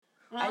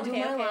I do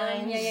my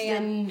lines,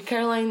 then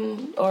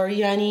Caroline or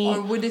Yanni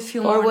Or would it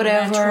feel or more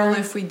whatever. natural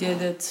if we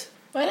did it?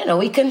 I don't know.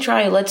 We can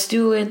try. Let's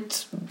do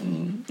it.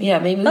 Yeah,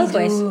 maybe both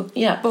we ways. do.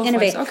 Yeah, Both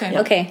Innovate. ways. Okay.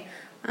 Okay.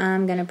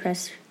 I'm gonna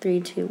press 3,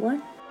 2,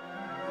 1.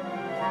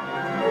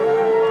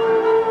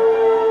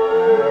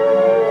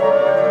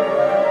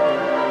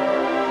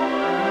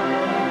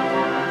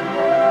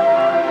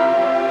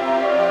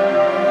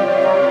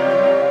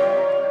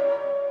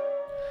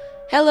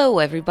 Hello,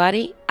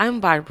 everybody.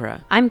 I'm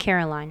Barbara. I'm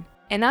Caroline.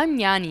 And I'm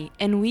Yanni,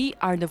 and we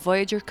are the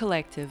Voyager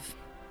Collective.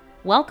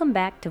 Welcome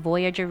back to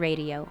Voyager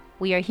Radio.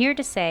 We are here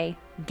to say,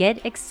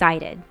 get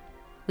excited.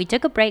 We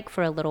took a break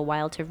for a little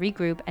while to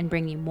regroup and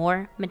bring you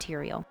more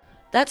material.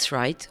 That's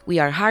right. We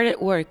are hard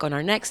at work on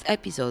our next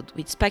episode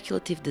with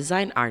speculative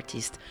design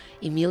artist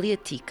Emilia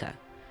Tica.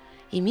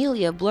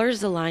 Emilia blurs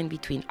the line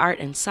between art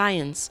and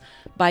science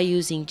by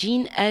using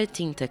gene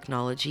editing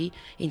technology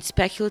in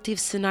speculative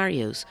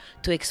scenarios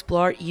to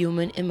explore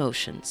human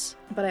emotions.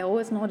 But I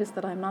always noticed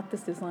that I'm not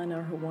this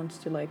designer who wants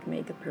to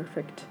make a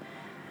perfect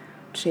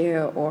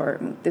chair, or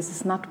this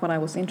is not what I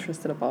was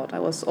interested about. I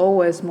was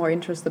always more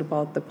interested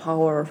about the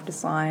power of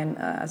design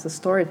as a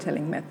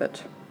storytelling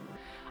method.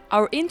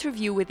 Our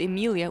interview with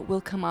Emilia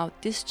will come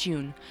out this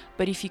June,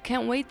 but if you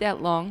can't wait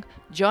that long,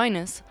 join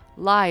us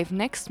live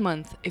next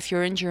month if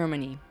you're in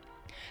Germany.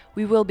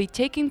 We will be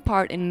taking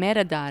part in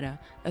Metadata,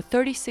 a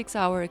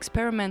 36-hour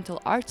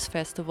experimental arts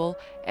festival,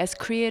 as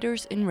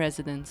creators in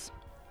residence.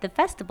 The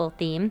festival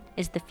theme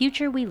is the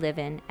future we live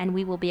in, and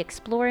we will be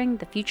exploring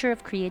the future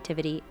of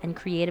creativity and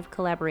creative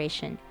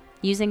collaboration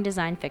using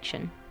design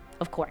fiction,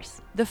 of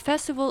course. The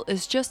festival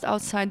is just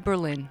outside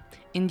Berlin,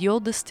 in the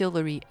old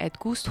distillery at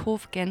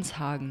Gusthof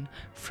Genshagen,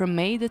 from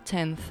May the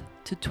 10th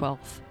to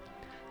 12th.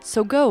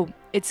 So go!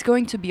 It's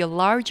going to be a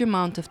large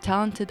amount of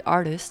talented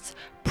artists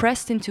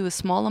pressed into a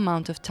small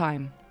amount of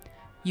time.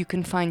 You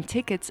can find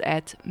tickets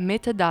at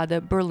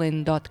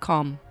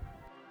metadataberlin.com.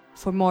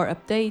 For more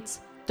updates,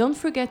 don't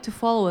forget to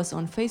follow us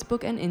on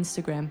Facebook and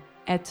Instagram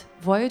at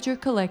Voyager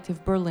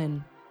Collective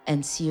Berlin.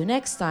 And see you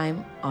next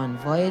time on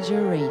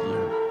Voyager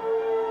Radio.